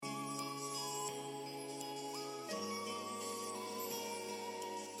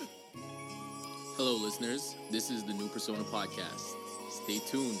Hello, listeners. This is the New Persona Podcast. Stay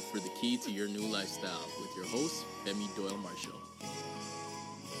tuned for the key to your new lifestyle with your host, Femi Doyle Marshall.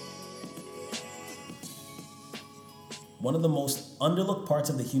 One of the most underlooked parts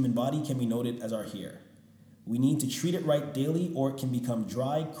of the human body can be noted as our hair. We need to treat it right daily or it can become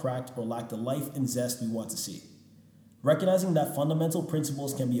dry, cracked, or lack the life and zest we want to see. Recognizing that fundamental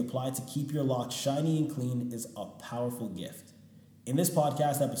principles can be applied to keep your locks shiny and clean is a powerful gift. In this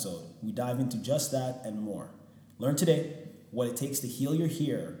podcast episode, we dive into just that and more. Learn today what it takes to heal your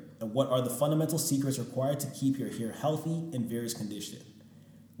hair and what are the fundamental secrets required to keep your hair healthy in various conditions.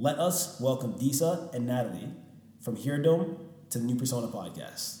 Let us welcome Disa and Natalie from Hair Dome to the New Persona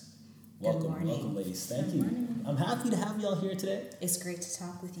Podcast. Welcome, ladies. Thank you. I'm happy to have y'all here today. It's great to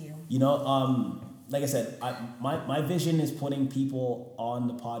talk with you. You know, like I said, my vision is putting people on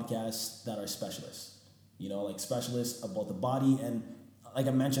the podcast that are specialists. You know, like specialists about the body, and like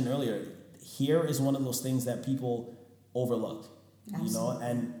I mentioned earlier, hair is one of those things that people overlook. Absolutely. You know,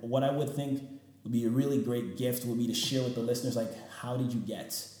 and what I would think would be a really great gift would be to share with the listeners, like, how did you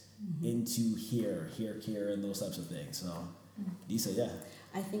get into hair care, and those types of things. So, Disa, yeah.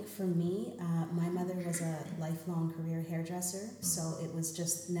 I think for me, my mother was a lifelong career hairdresser, so it was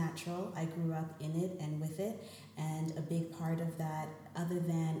just natural. I grew up in it and with it, and a big part of that, other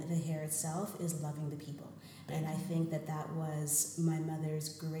than the hair itself, is loving the people. And I think that was my mother's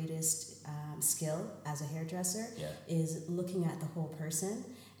greatest skill as a hairdresser, is looking at the whole person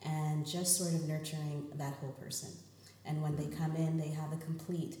and just sort of nurturing that whole person. And when they come in, they have a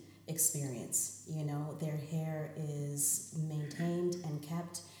complete experience. You know, their hair is maintained and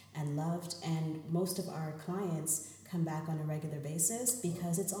kept and loved, and most of our clients come back on a regular basis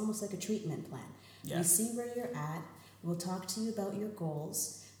because it's almost like a treatment plan. We see where you're at, we'll talk to you about your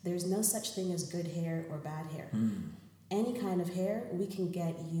goals. There's no such thing as good hair or bad hair. Any kind of hair, we can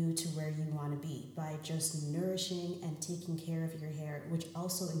get you to where you want to be by just nourishing and taking care of your hair, which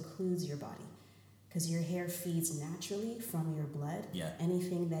also includes your body. Because your hair feeds naturally from your blood.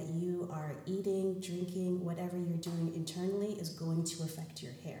 Anything that you are eating, drinking, whatever you're doing internally is going to affect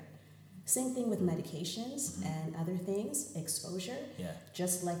your hair. Same thing with medications and other things, exposure,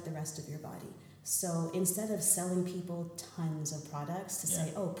 just like the rest of your body. So instead of selling people tons of products to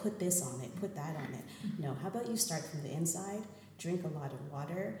say, oh, put this on it, put that on it. No, how about you start from the inside, drink a lot of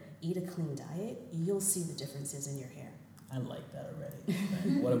water, eat a clean diet, you'll see the differences in your hair. I like that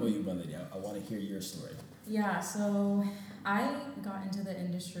already. What about you, Melody? I want to hear your story. Yeah, so I got into the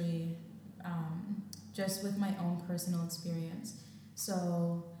industry just with my own personal experience.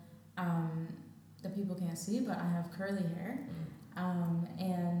 So the people can't see, but I have curly hair.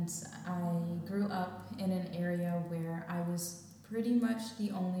 And I grew up in an area where I was pretty much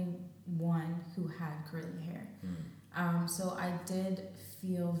the only one who had curly hair. So I did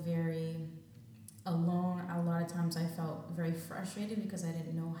feel very alone. A lot of times I felt very frustrated because I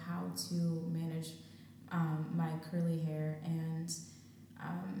didn't know how to manage my curly hair, and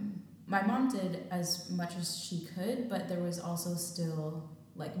my mom did as much as she could, but there was also still,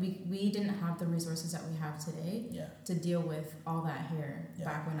 like, we didn't have the resources that we have today to deal with all that hair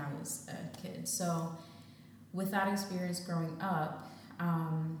back when I was a kid. So with that experience growing up,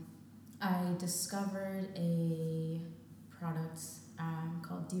 I discovered a product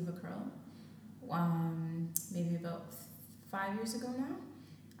called Diva Curl maybe about 5 years ago now.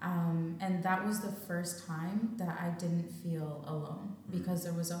 And that was the first time that I didn't feel alone, because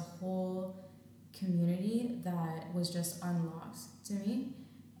there was a whole community that was just unlocked to me,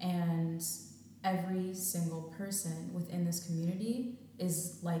 and every single person within this community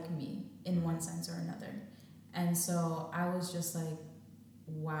is like me in one sense or another. And so I was just like,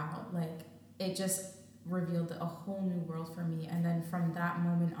 wow, like, it just revealed a whole new world for me. And then from that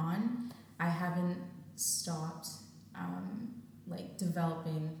moment on, I haven't stopped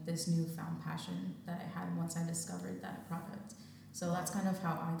developing this newfound passion that I had once I discovered that product. So that's kind of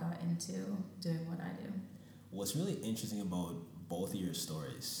how I got into doing what I do. What's really interesting about both of your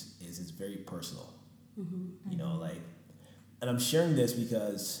stories is it's very personal. You know, like, and I'm sharing this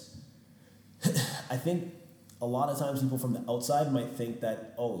because I think a lot of times people from the outside might think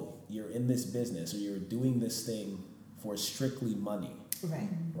that, oh, you're in this business or you're doing this thing for strictly money.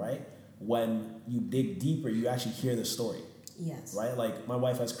 Right? When you dig deeper, you actually hear the story. Right? Like, my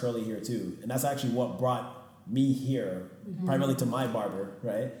wife has curly hair too, and that's actually what brought me here, primarily to my barber,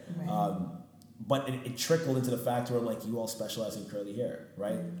 right? But it trickled into the fact where, like, you all specialize in curly hair,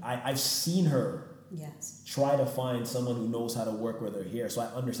 right? I've seen her try to find someone who knows how to work with her hair, so I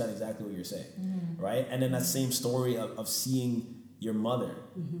understand exactly what you're saying, right? And then that same story of seeing your mother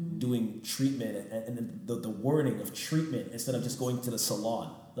doing treatment and the wording of treatment instead of just going to the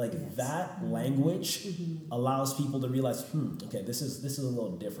salon. Like that language allows people to realize, okay, this is a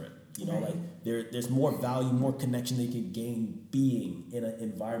little different. You know, like there's more value, more connection they can gain being in an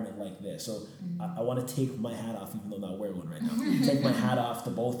environment like this. So I want to take my hat off, even though I'm not wearing one right now. Take my hat off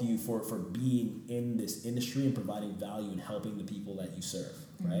to both of you for being in this industry and providing value and helping the people that you serve.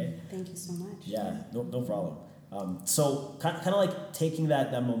 Right? Thank you so much. Yeah, no problem. So kind of like taking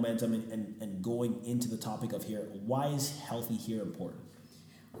that momentum and going into the topic of hair. Why is healthy hair important?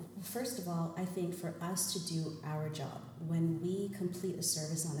 First of all, I think for us to do our job, when we complete a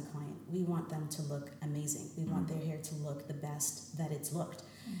service on a client, we want them to look amazing. We want their hair to look the best that it's looked.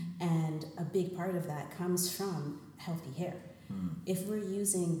 And a big part of that comes from healthy hair. If we're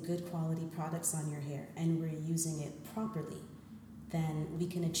using good quality products on your hair and we're using it properly, then we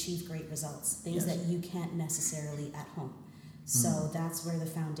can achieve great results, things that you can't necessarily at home. So that's where the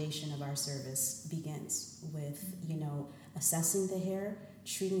foundation of our service begins with, assessing the hair,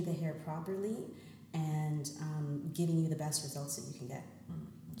 treating the hair properly, and giving you the best results that you can get.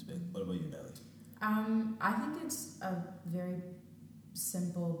 That's big. What about you, Natalie? I think it's a very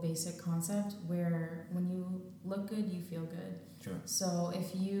simple, basic concept where when you look good, you feel good. Sure. So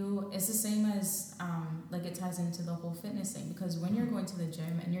it's the same as, like it ties into the whole fitness thing, because when you're going to the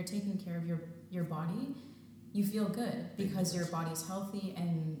gym and you're taking care of your body, you feel good because your body's healthy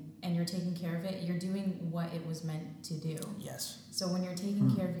and you're taking care of it. You're doing what it was meant to do. Yes. So when you're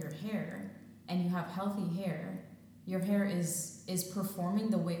taking care of your hair and you have healthy hair, your hair is performing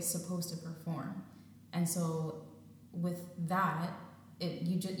the way it's supposed to perform. And so with that,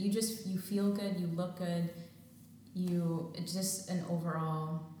 you feel good, you look good, it's just an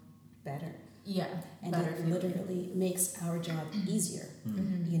overall better. Yeah, and better it feeling. literally makes our job easier.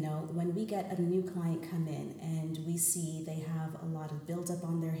 When we get a new client come in and we see they have a lot of buildup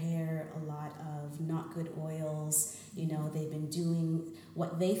on their hair, a lot of not good oils, they've been doing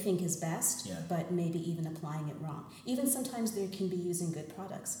what they think is best, but maybe even applying it wrong. Even sometimes they can be using good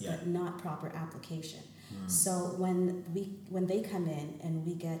products, but not proper application. So when they come in and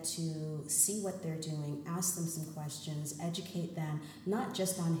we get to see what they're doing, ask them some questions, educate them, not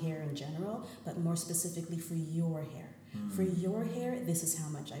just on hair in general, but more specifically for your hair. For your hair, this is how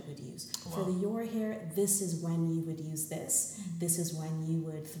much I would use. Wow. For your hair, this is when you would use this. This is when you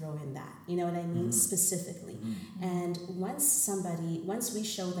would throw in that. You know what I mean? Specifically. And once we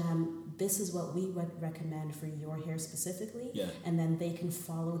show them this is what we would recommend for your hair specifically, and then they can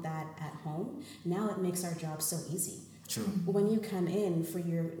follow that at home, now it makes our job so easy. True. When you come in for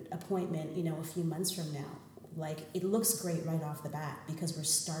your appointment, a few months from now, like it looks great right off the bat because we're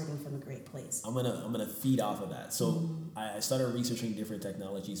starting from a great place. I'm gonna feed off of that. So I started researching different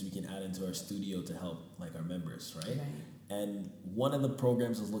technologies we can add into our studio to help like our members, right? And one of the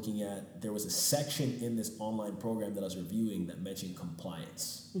programs I was looking at, there was a section in this online program that I was reviewing that mentioned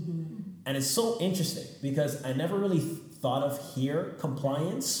compliance. And it's so interesting because I never really thought of hair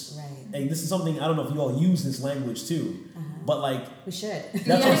compliance. Right. And this is something, I don't know if you all use this language too, but like... We should.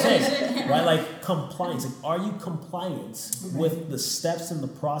 That's what I'm saying, right? Like compliance. Like, are you compliant with the steps and the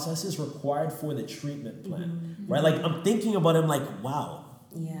processes required for the treatment plan? Right? Like I'm thinking about it, I'm like, wow.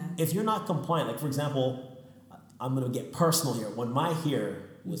 Yeah. If you're not compliant, like for example, I'm going to get personal here. When my hair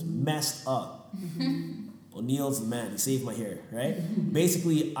was messed up, O'Neill's the man. He saved my hair, right?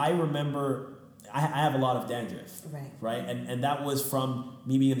 Basically, I remember I have a lot of dandruff, right? And that was from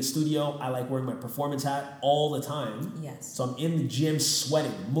me being in the studio. I like wearing my performance hat all the time. Yes. So I'm in the gym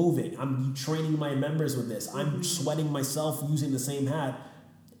sweating, moving. I'm training my members with this. I'm sweating myself using the same hat.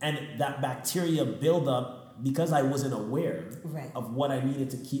 And that bacteria buildup, because I wasn't aware of what I needed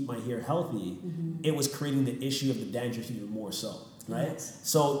to keep my hair healthy, it was creating the issue of the dandruff even more so, right? Yes.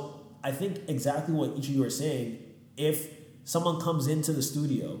 So I think exactly what each of you are saying, if someone comes into the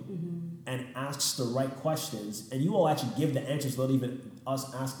studio and asks the right questions, and you all actually give the answers without even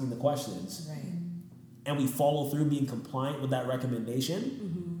us asking the questions, and we follow through being compliant with that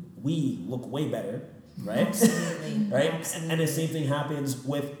recommendation, we look way better, right? Absolutely. Right? Absolutely. And the same thing happens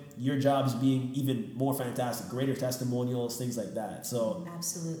with your jobs being even more fantastic, greater testimonials, things like that. So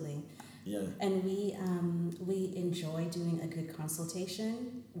absolutely. Yeah. And we enjoy doing a good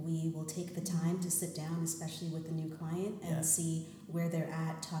consultation. We will take the time to sit down, especially with a new client, and see where they're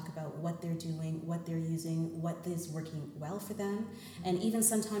at, talk about what they're doing, what they're using, what is working well for them. And even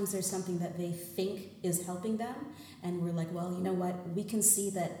sometimes there's something that they think is helping them, and we're like, well, you know what? We can see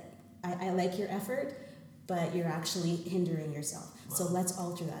that I like your effort, but you're actually hindering yourself. Wow. So let's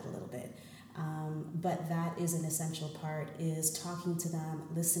alter that a little bit. But that is an essential part, is talking to them,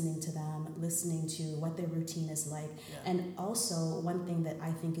 listening to what their routine is like. Yeah. And also, one thing that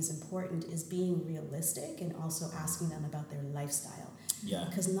I think is important is being realistic and also asking them about their lifestyle. Yeah.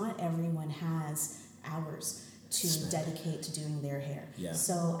 Because not everyone has hours to dedicate to doing their hair. Yeah.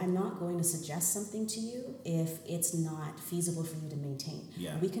 So I'm not going to suggest something to you if it's not feasible for you to maintain.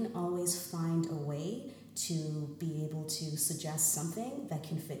 Yeah. We can always find a way to be able to suggest something that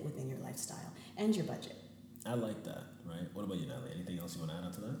can fit within your lifestyle and your budget. I like that, right? What about you, Natalie? Anything else you want to add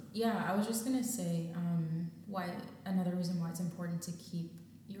on to that? Yeah, I was just gonna say why another reason why it's important to keep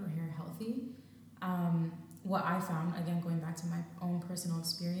your hair healthy. What I found, again going back to my own personal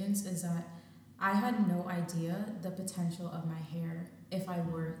experience, is that I had no idea the potential of my hair if I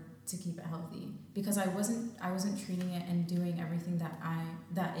were to keep it healthy, because I wasn't treating it and doing everything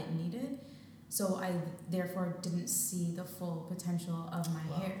that it needed. So I therefore didn't see the full potential of my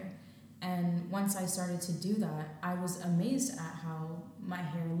hair. And once I started to do that, I was amazed at how my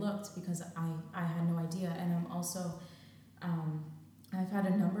hair looked, because I had no idea. And I'm also, I've had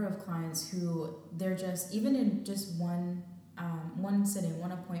a number of clients who they're just, even in just one sitting,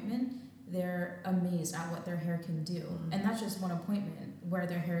 one appointment, they're amazed at what their hair can do. And that's just one appointment where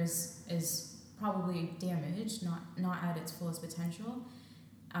their hair is probably damaged, not at its fullest potential.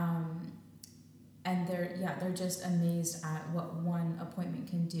 And they're just amazed at what one appointment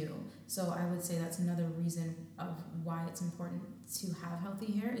can do. So I would say that's another reason of why it's important to have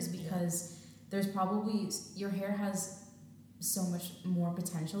healthy hair, is because there's probably, your hair has so much more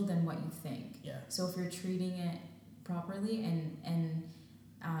potential than what you think. Yeah. So if you're treating it properly and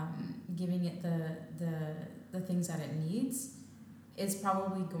giving it the things that it needs, it's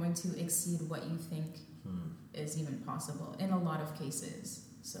probably going to exceed what you think is even possible in a lot of cases.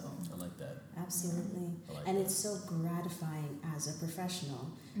 So I like that. Absolutely. Like and that. It's so gratifying as a professional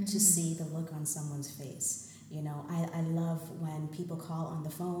to see the look on someone's face. You know, I love when people call on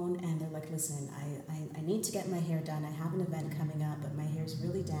the phone and they're like, listen, I need to get my hair done. I have an event coming up, but my hair's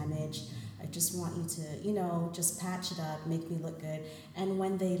really damaged. I just want you to, just patch it up, make me look good. And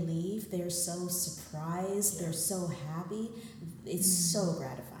when they leave, they're so surprised. They're so happy. It's so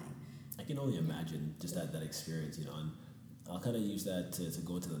gratifying. I can only imagine just that experience, and I'll kind of use that to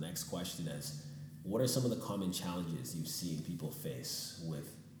go into the next question as, what are some of the common challenges you've seen people face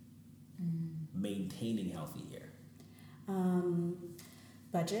with maintaining healthy hair?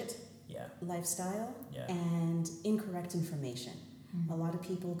 Budget, lifestyle, and incorrect information. A lot of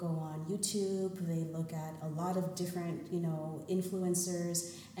people go on YouTube, they look at a lot of different,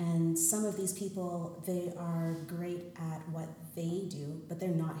 influencers, and some of these people, they are great at what they do, but they're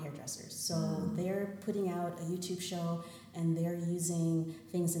not hairdressers. So they're putting out a YouTube show and they're using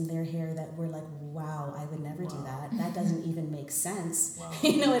things in their hair that we're like, wow, I would never do that. That doesn't even make sense. Wow.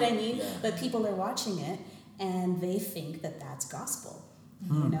 You know what I mean? Yeah. But people are watching it and they think that that's gospel,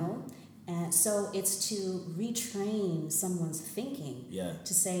 And so it's to retrain someone's thinking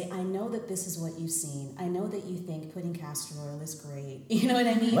to say, I know that this is what you've seen. I know that you think putting castor oil is great. You know what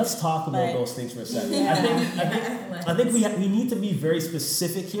I mean? Let's talk about those things for a second. I think we need to be very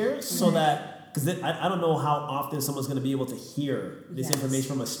specific here so that, because I don't know how often someone's going to be able to hear this information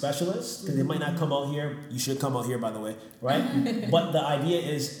from a specialist, because they might not come out here. You should come out here, by the way, right? But the idea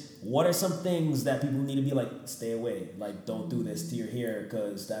is, what are some things that people need to be like, stay away, like don't do this to your hair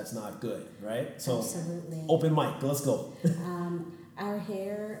because that's not good, right? So absolutely. Open mic, let's go. Our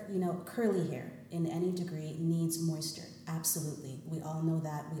hair, curly hair in any degree needs moisture. Absolutely. We all know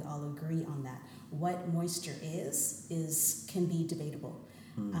that. We all agree on that. What moisture can be debatable.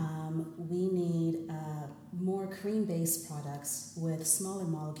 We need more cream-based products with smaller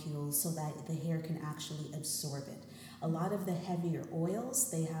molecules so that the hair can actually absorb it. A lot of the heavier oils,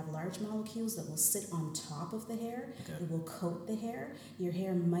 they have large molecules that will sit on top of the hair. Okay. It will coat the hair. Your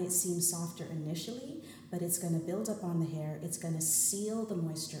hair might seem softer initially, but it's going to build up on the hair. It's going to seal the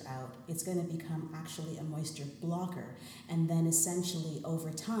moisture out. It's going to become actually a moisture blocker. And then essentially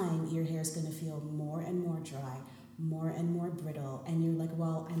over time, your hair is going to feel more and more dry, more and more brittle. And you're like,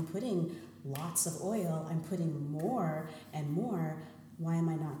 well, I'm putting lots of oil. I'm putting more and more. Why am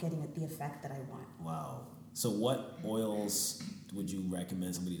I not getting the effect that I want? Wow. So what oils would you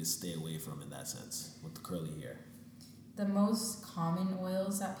recommend somebody to stay away from in that sense with the curly hair? The most common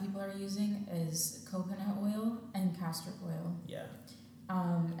oils that people are using is coconut oil and castor oil. Yeah.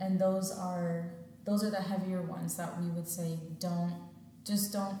 And those are the heavier ones that we would say don't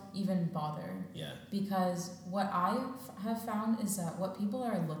even bother. Yeah. Because what I have found is that what people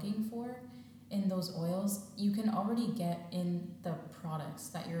are looking for in those oils, you can already get in the products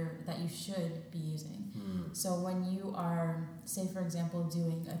that you should be using. So when you are, say for example,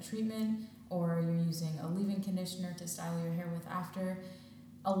 doing a treatment or you're using a leave-in conditioner to style your hair with after,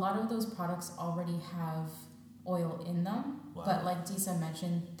 a lot of those products already have oil in them. Wow. But like Disa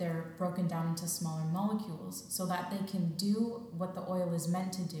mentioned, they're broken down into smaller molecules so that they can do what the oil is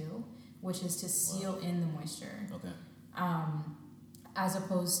meant to do, which is to seal in the moisture. Okay. As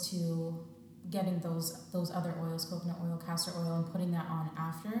opposed to getting those other oils, coconut oil, castor oil, and putting that on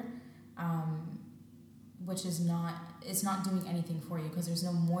after, which is it's not doing anything for you because there's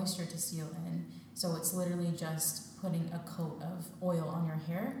no moisture to seal in. So it's literally just putting a coat of oil on your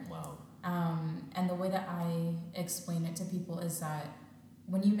hair. Wow. And the way that I explain it to people is that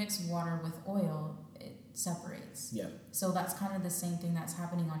when you mix water with oil, it separates. Yeah. So that's kind of the same thing that's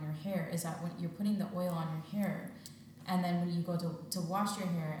happening on your hair, is that when you're putting the oil on your hair, and then when you go to wash your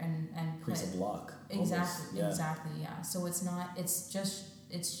hair and put creates a block. Exactly, yeah. exactly, yeah. So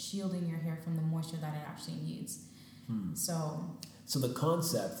it's shielding your hair from the moisture that it actually needs. So the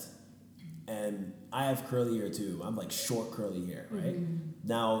concept, and I have curly hair too. I'm like short curly hair, right?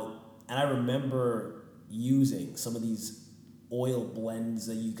 Now, and I remember using some of these oil blends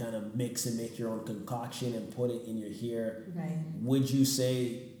that you kind of mix and make your own concoction and put it in your hair. Right. Would you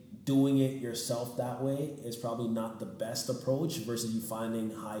say doing it yourself that way is probably not the best approach versus you finding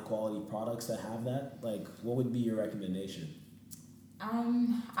high quality products that have that? Like, what would be your recommendation?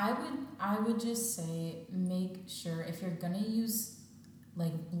 I would just say make sure if you're gonna use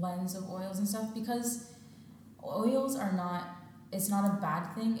like blends of oils and stuff, because oils it's not a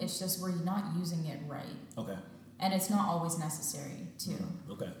bad thing, it's just we're not using it right. Okay. And it's not always necessary too.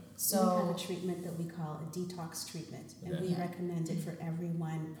 Okay. So we have a treatment that we call a detox treatment, and we recommend it for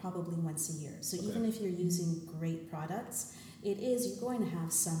everyone probably once a year. So even if you're using great products, you're going to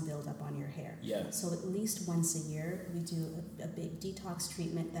have some buildup on your hair. Yeah. So at least once a year, we do a big detox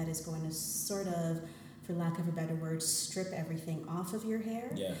treatment that is going to sort of, for lack of a better word, strip everything off of your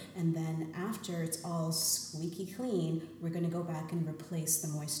hair. Yeah. And then after it's all squeaky clean, we're going to go back and replace the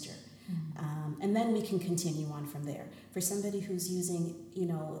moisture. And then we can continue on from there. For somebody who's using,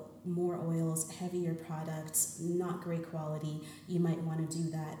 more oils, heavier products, not great quality, you might want to do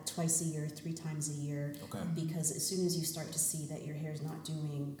that twice a year, 3 times a year. Okay. Because as soon as you start to see that your hair's not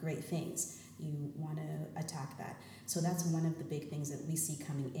doing great things, you want to attack that. So that's one of the big things that we see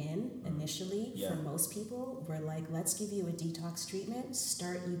coming in initially. For most people, we're like, let's give you a detox treatment,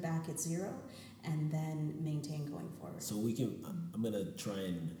 start you back at 0, and then maintain going forward. So I'm going to try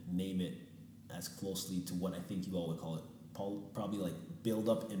and name it as closely to what I think you all would call it, probably like build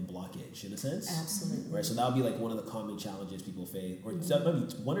up and blockage in a sense. Absolutely. Right, so that would be like one of the common challenges people face. Or that might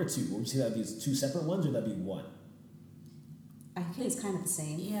be 1 or 2. Would you say that would be 2 separate ones, or that'd be 1? I think it's kind of the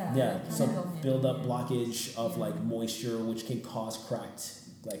same. Yeah, so build up blockage of like moisture, which can cause cracked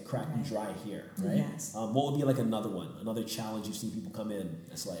and dry hair, right? Yes. What would be like another challenge you see people come in?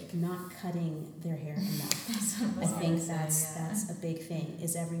 It's like not cutting their hair enough. I think that's a big thing.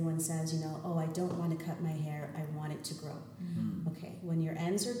 Is everyone says, I don't want to cut my hair, I want it to grow. Okay, when your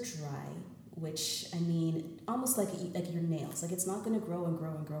ends are dry, which I mean, almost like your nails, like it's not going to grow and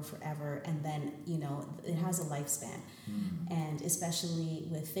grow and grow forever, and then it has a lifespan. And especially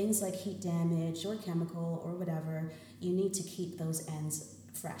with things like heat damage or chemical or whatever, you need to keep those ends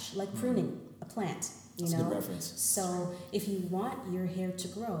fresh, like pruning a plant. That's a good reference. So if you want your hair to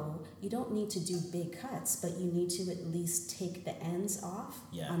grow, you don't need to do big cuts, but you need to at least take the ends off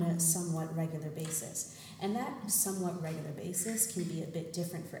on a somewhat regular basis. And that somewhat regular basis can be a bit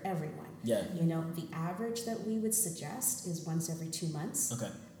different for everyone. Yeah. The average that we would suggest is once every 2 months.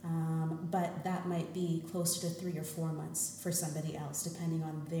 Okay. But that might be closer to 3 or 4 months for somebody else, depending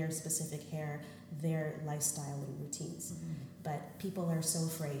on their specific hair, their lifestyle and routines. But people are so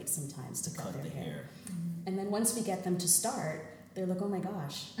afraid sometimes to cut their hair. And then once we get them to start, they're like, oh my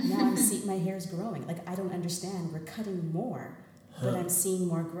gosh, now my hair's growing. Like, I don't understand. We're cutting more, but I'm seeing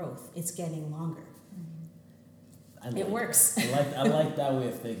more growth. It's getting longer. It works. I like that way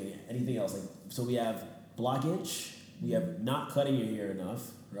of thinking. Anything else? So we have blockage. We have not cutting your hair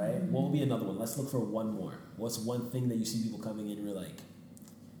enough, right? What would be another one? Let's look for one more. What's one thing that you see people coming in and you're like,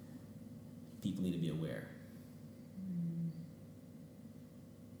 people need to be aware?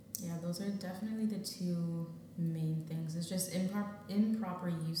 Yeah, those are definitely the 2 main things. It's just improper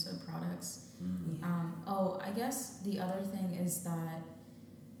use of products. I guess the other thing is that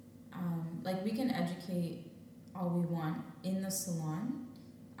we can educate all we want in the salon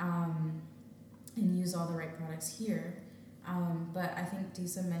and use all the right products here. But I think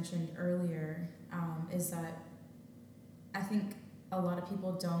Disa mentioned earlier is that I think a lot of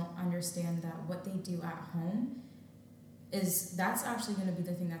people don't understand that what they do at home that's actually going to be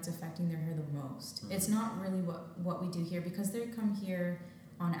the thing that's affecting their hair the most. It's not really what we do here, because they come here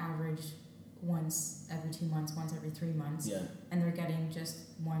on average once every 2 months, once every 3 months, and they're getting just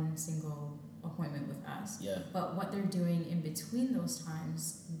one single appointment with us. But what they're doing in between those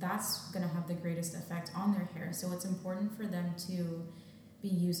times, that's going to have the greatest effect on their hair. So it's important for them to be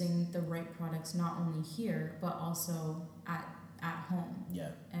using the right products, not only here, but also at home.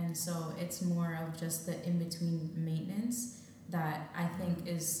 And so it's more of just the in-between maintenance that I think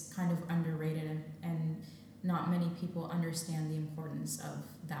is kind of underrated, and not many people understand the importance of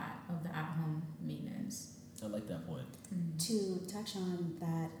that, of the at-home maintenance. I like that point. To touch on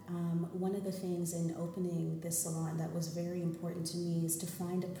that, one of the things in opening this salon that was very important to me is to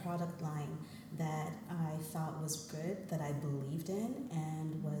find a product line that I thought was good, that I believed in,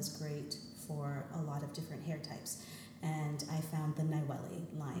 and was great for a lot of different hair types. And I found the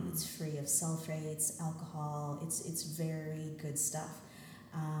Niwelli line. It's free of sulfates, alcohol. It's very good stuff.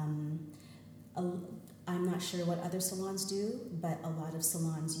 I'm not sure what other salons do, but a lot of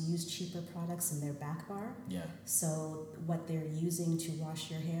salons use cheaper products in their back bar. So what they're using to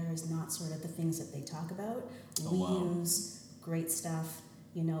wash your hair is not sort of the things that they talk about. We use great stuff.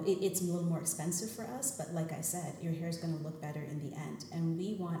 You know, it's a little more expensive for us, but like I said, your hair is going to look better in the end. And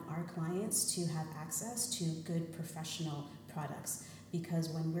we want our clients to have access to good professional products, because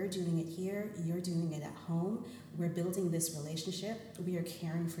when we're doing it here, you're doing it at home. We're building this relationship. We are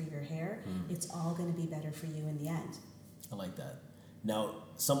caring for your hair. It's all going to be better for you in the end. I like that. Now,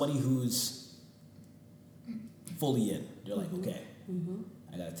 somebody who's fully in, you're like, okay,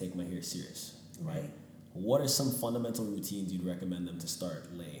 I got to take my hair serious, right? What are some fundamental routines you'd recommend them to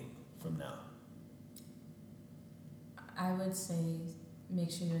start laying from now? I would say make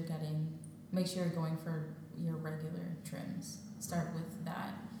sure you're going for your regular trims. Start with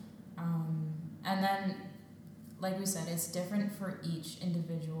that. And then, like we said, it's different for each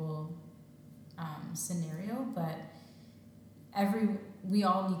individual scenario, but we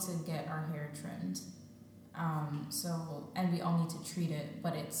all need to get our hair trimmed. And we all need to treat it,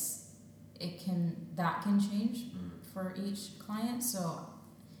 but that can change for each client. So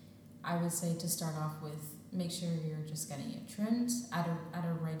I would say to start off with, make sure you're just getting it trimmed at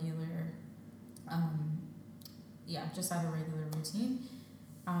a regular, just at a regular routine,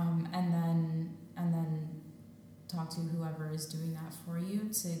 and then talk to whoever is doing that for you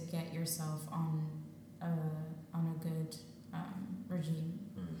to get yourself on a good regime.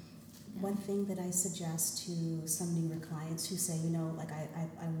 One thing that I suggest to some newer clients who say, like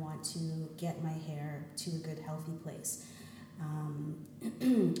I want to get my hair to a good, healthy place.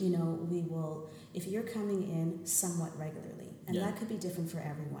 We will, if you're coming in somewhat regularly, and that could be different for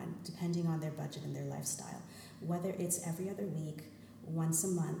everyone, depending on their budget and their lifestyle, whether it's every other week, once a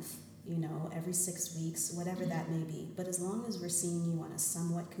month, every 6 weeks, whatever that may be. But as long as we're seeing you on a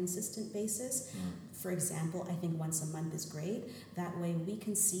somewhat consistent basis, for example, I think once a month is great. That way we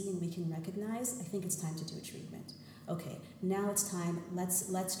can see and we can recognize, I think it's time to do a treatment. Okay, now it's time,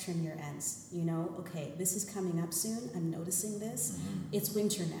 let's trim your ends. Okay, this is coming up soon. I'm noticing this. It's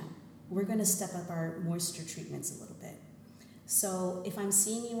winter now. We're going to step up our moisture treatments a little bit. So if I'm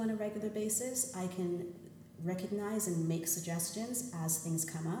seeing you on a regular basis, I can recognize and make suggestions as things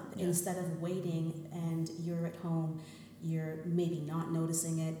come up instead of waiting and you're at home, you're maybe not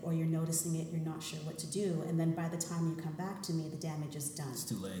noticing it, or you're noticing it, you're not sure what to do, and then by the time you come back to me, the damage is done. It's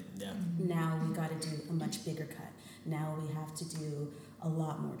too late. Now we got to do a much bigger cut. Now we have to do a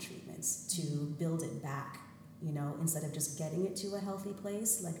lot more treatments to build it back, instead of just getting it to a healthy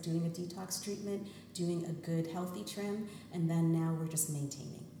place, like doing a detox treatment, doing a good healthy trim, and then now we're just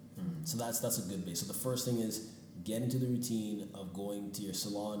maintaining. So that's a good base. So the first thing is get into the routine of going to your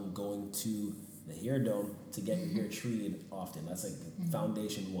salon, going to the hair dome to get your hair treated often. That's like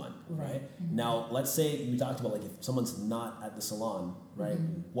foundation one, right? Now, let's say you talked about like if someone's not at the salon, right?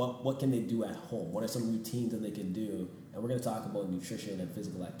 What can they do at home? What are some routines that they can do? And we're going to talk about nutrition and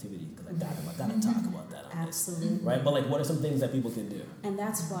physical activity because I got to talk about that. Absolutely. Right? But like, what are some things that people can do? And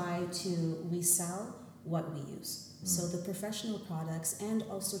that's why we sell what we use. So the professional products and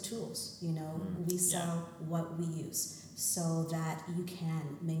also tools, we sell what we use so that you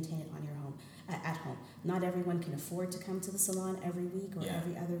can maintain it on your home, at home. Not everyone can afford to come to the salon every week or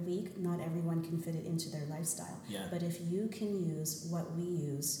every other week. Not everyone can fit it into their lifestyle. But if you can use what we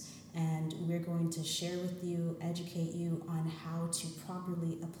use, and we're going to share with you, educate you on how to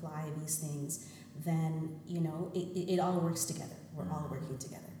properly apply these things, then, it all works together. We're all working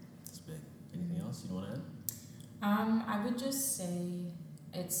together. That's big. Anything else you want to add? I would just say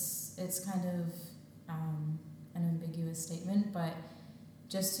it's kind of an ambiguous statement, but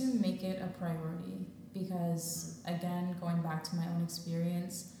just to make it a priority, because again, going back to my own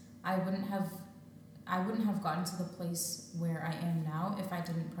experience, I wouldn't have gotten to the place where I am now if I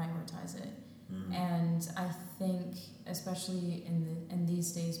didn't prioritize it. And I think, especially in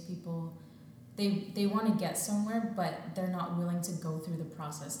these days, people they want to get somewhere, but they're not willing to go through the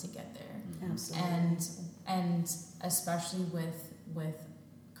process to get there. Absolutely. And especially with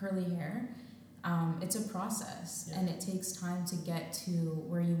curly hair, it's a process, and it takes time to get to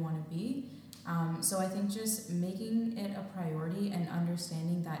where you want to be. So I think just making it a priority and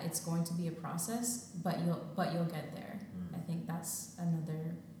understanding that it's going to be a process, but you'll get there. I think that's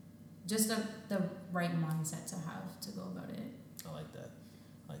another, just the right mindset to have to go about it. I like that.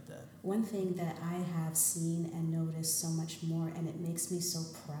 One thing that I have seen and noticed so much more, and it makes me so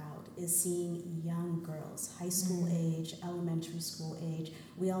proud, is seeing young girls, high school age, elementary school age.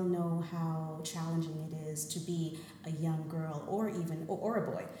 We all know how challenging it is to be a young girl or a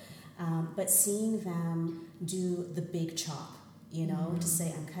boy. But seeing them do the big chop, to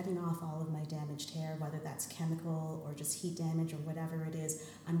say, I'm cutting off all of my damaged hair, whether that's chemical or just heat damage or whatever it is.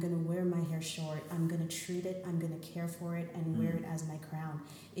 I'm going to wear my hair short. I'm going to treat it. I'm going to care for it and wear it as my crown.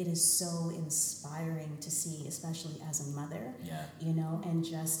 It is so inspiring to see, especially as a mother, and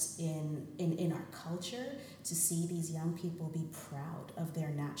just in our culture, to see these young people be proud of their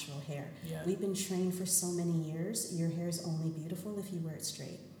natural hair. Yeah. We've been trained for so many years. Your hair is only beautiful if you wear it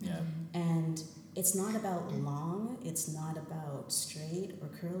straight. Yeah. And it's not about long, it's not about straight or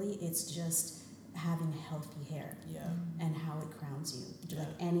curly, it's just having healthy hair and how it crowns you. Like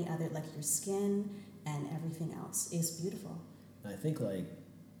any other, like your skin and everything else is beautiful. And I think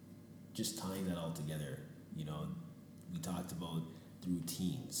just tying that all together, we talked about the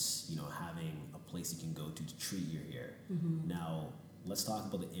routines, having a place you can go to treat your hair. Now, let's talk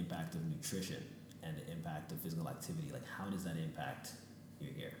about the impact of nutrition and the impact of physical activity. Like, how does that impact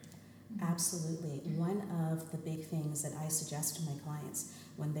your hair? Absolutely. One of the big things that I suggest to my clients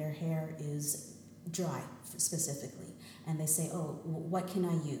when their hair is dry specifically, and they say, what can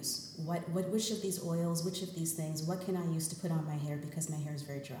I use? Which of these oils, which of these things, what can I use to put on my hair because my hair is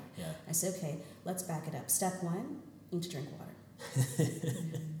very dry? Yeah. I say, okay, let's back it up. Step one, you need to drink water.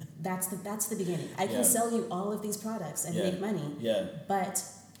 That's the beginning. I can sell you all of these products and make money, but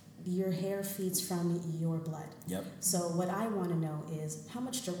your hair feeds from your blood. Yep. So what I want to know is, how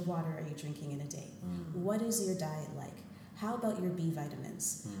much water are you drinking in a day? What is your diet like? How about your B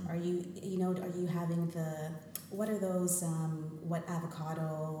vitamins? Are you having what are those,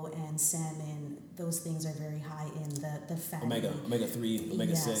 avocado and salmon, those things are very high in the fatty. Omega-3,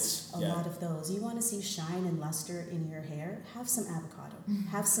 omega-6. A lot of those. You want to see shine and luster in your hair? Have some avocado.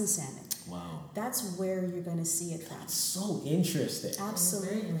 Have some salmon. Wow. That's where you're going to see it from. That's so interesting.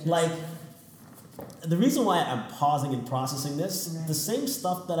 Absolutely. Like, the reason why I'm pausing and processing this, the same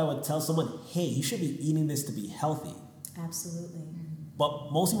stuff that I would tell someone, hey, you should be eating this to be healthy. Absolutely.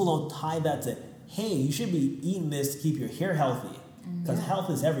 But most people don't tie that to, hey, you should be eating this to keep your hair healthy. Because health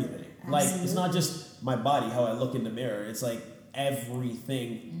is everything. Absolutely. Like, it's not just my body, how I look in the mirror. It's like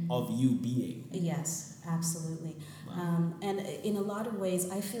everything of you being. Yes, absolutely. And in a lot of ways,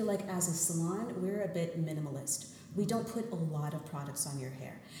 I feel like as a salon, we're a bit minimalist. We don't put a lot of products on your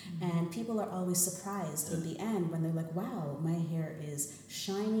hair. And people are always surprised in the end when they're like, wow, my hair is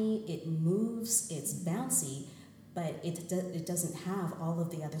shiny, it moves, it's bouncy, but it doesn't have all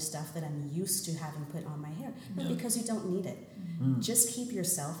of the other stuff that I'm used to having put on my hair. No, because you don't need it. Just keep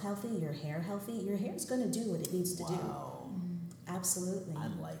yourself healthy, your hair healthy. Your hair is going to do what it needs to do. Absolutely. I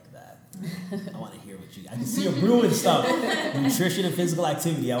like that. I want to hear what I can see you brewing stuff. Nutrition and physical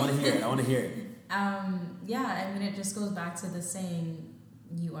activity. I want to hear it. Yeah, I mean, it just goes back to the saying,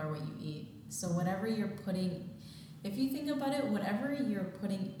 you are what you eat. So whatever you're putting, if you think about it, whatever you're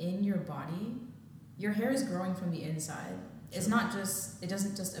putting in your body, your hair is growing from the inside. It's not just, it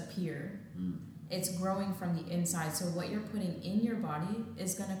doesn't just appear. It's growing from the inside. So what you're putting in your body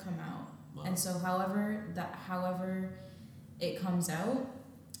is going to come out. Wow. And so however it comes out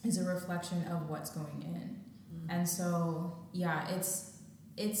is a reflection of what's going in. And so, yeah,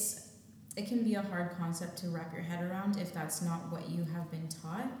 it can be a hard concept to wrap your head around if that's not what you have been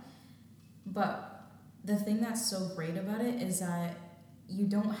taught. But the thing that's so great about it is that you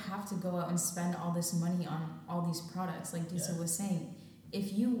don't have to go out and spend all this money on all these products. Like Disa was saying,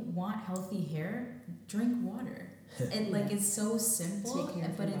 if you want healthy hair, drink water. And it's so simple,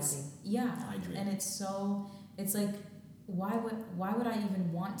 but it's Hydrate. And it's like, why would I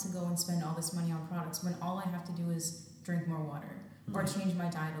even want to go and spend all this money on products when all I have to do is drink more water or change my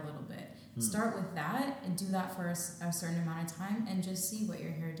diet a little bit? Start with that and do that for a certain amount of time and just see what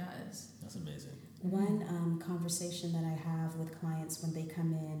your hair does. That's amazing. One conversation that I have with clients when they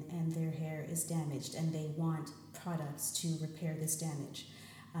come in and their hair is damaged and they want products to repair this damage,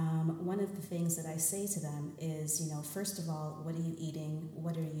 One of the things that I say to them is, first of all, what are you eating?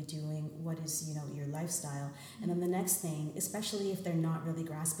 What are you doing? What is, your lifestyle? And then the next thing, especially if they're not really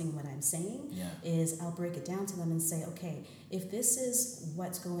grasping what I'm saying, is I'll break it down to them and say, okay, if this is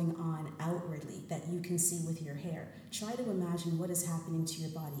what's going on outwardly that you can see with your hair, try to imagine what is happening to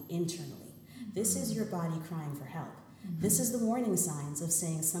your body internally. This is your body crying for help. This is the warning signs of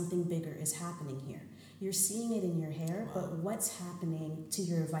saying something bigger is happening here. You're seeing it in your hair, but what's happening to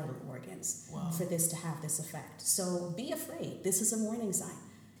your vital organs for this to have this effect? So be afraid. This is a warning sign.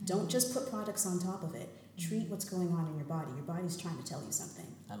 Don't just put products on top of it. Treat what's going on in your body. Your body's trying to tell you something.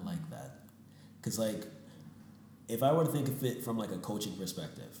 I like that. Because, if I were to think of it from, a coaching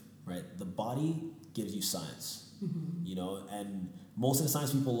perspective, right, the body gives you science, and most of the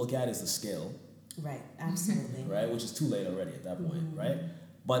science people look at is the scale. Right, absolutely. Right, which is too late already at that point, right?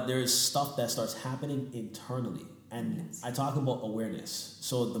 But there's stuff that starts happening internally. And I talk about awareness.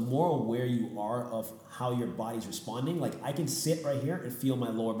 So the more aware you are of how your body's responding, I can sit right here and feel my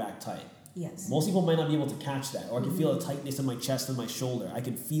lower back tight. Yes. Most people might not be able to catch that. Or I can feel a tightness in my chest and my shoulder. I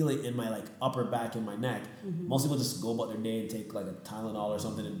can feel it in my upper back and my neck. Most people just go about their day and take a Tylenol or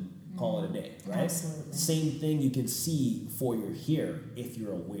something and call it a day, right? Absolutely. Same thing you can see for your hair if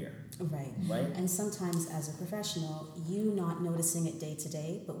you're aware. Right. And sometimes as a professional, you not noticing it day to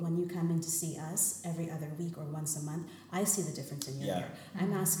day, but when you come in to see us every other week or once a month, I see the difference in your hair.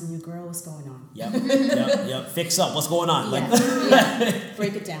 I'm asking you, girl, what's going on? Yep. Fix up. What's going on?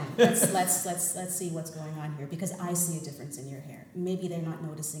 Break it down. Let's see what's going on here, because I see a difference in your hair. Maybe they're not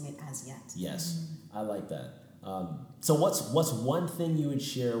noticing it as yet. Yes, I like that. So what's one thing you would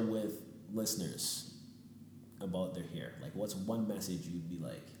share with listeners about their hair? What's one message you'd be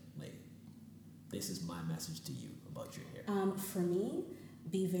like, this is my message to you about your hair? For me,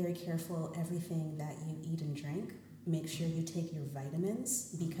 be very careful everything that you eat and drink. Make sure you take your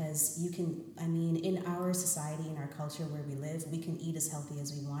vitamins, because you can, in our society, in our culture where we live, we can eat as healthy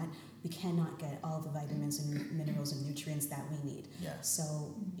as we want. We cannot get all the vitamins and minerals and nutrients that we need.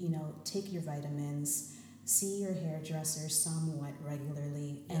 So, take your vitamins, see your hairdresser somewhat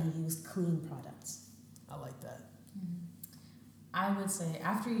regularly, and use clean products. I like that. I would say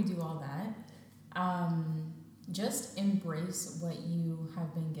after you do all that, just embrace what you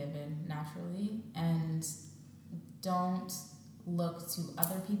have been given naturally, and don't look to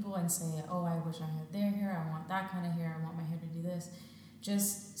other people and say, oh, I wish I had their hair, I want that kind of hair, I want my hair to do this.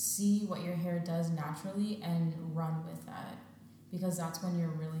 Just see what your hair does naturally and run with that, because that's when you're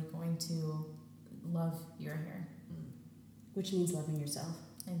really going to love your hair. Which means loving yourself.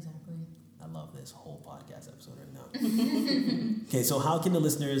 Exactly. I love this whole podcast episode right now. Okay, so how can the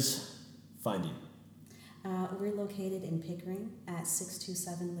listeners find you? We're located in Pickering at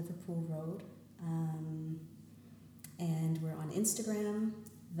 627 Liverpool Road. And we're on Instagram,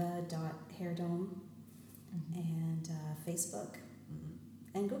 the.hairdome, and Facebook,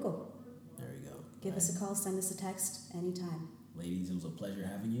 and Google. There you go. Give us a call, send us a text anytime. Ladies, it was a pleasure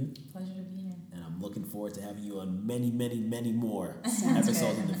having you. Pleasure to be here. And I'm looking forward to having you on many, many, many more Sounds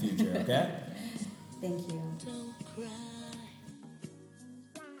episodes good. in the future, okay? Thank you. Don't cry,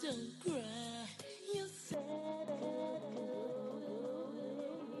 don't cry. You said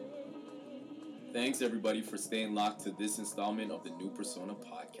Thanks everybody for staying locked to this installment of the New Persona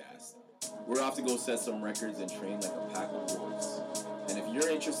podcast. We're off to go set some records and train like a pack of wolves. And if you're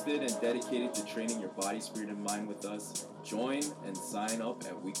interested and dedicated to training your body, spirit, and mind with us, join and sign up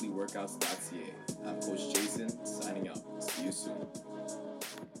at weeklyworkouts.ca. I'm Coach Jason, signing out. See you soon.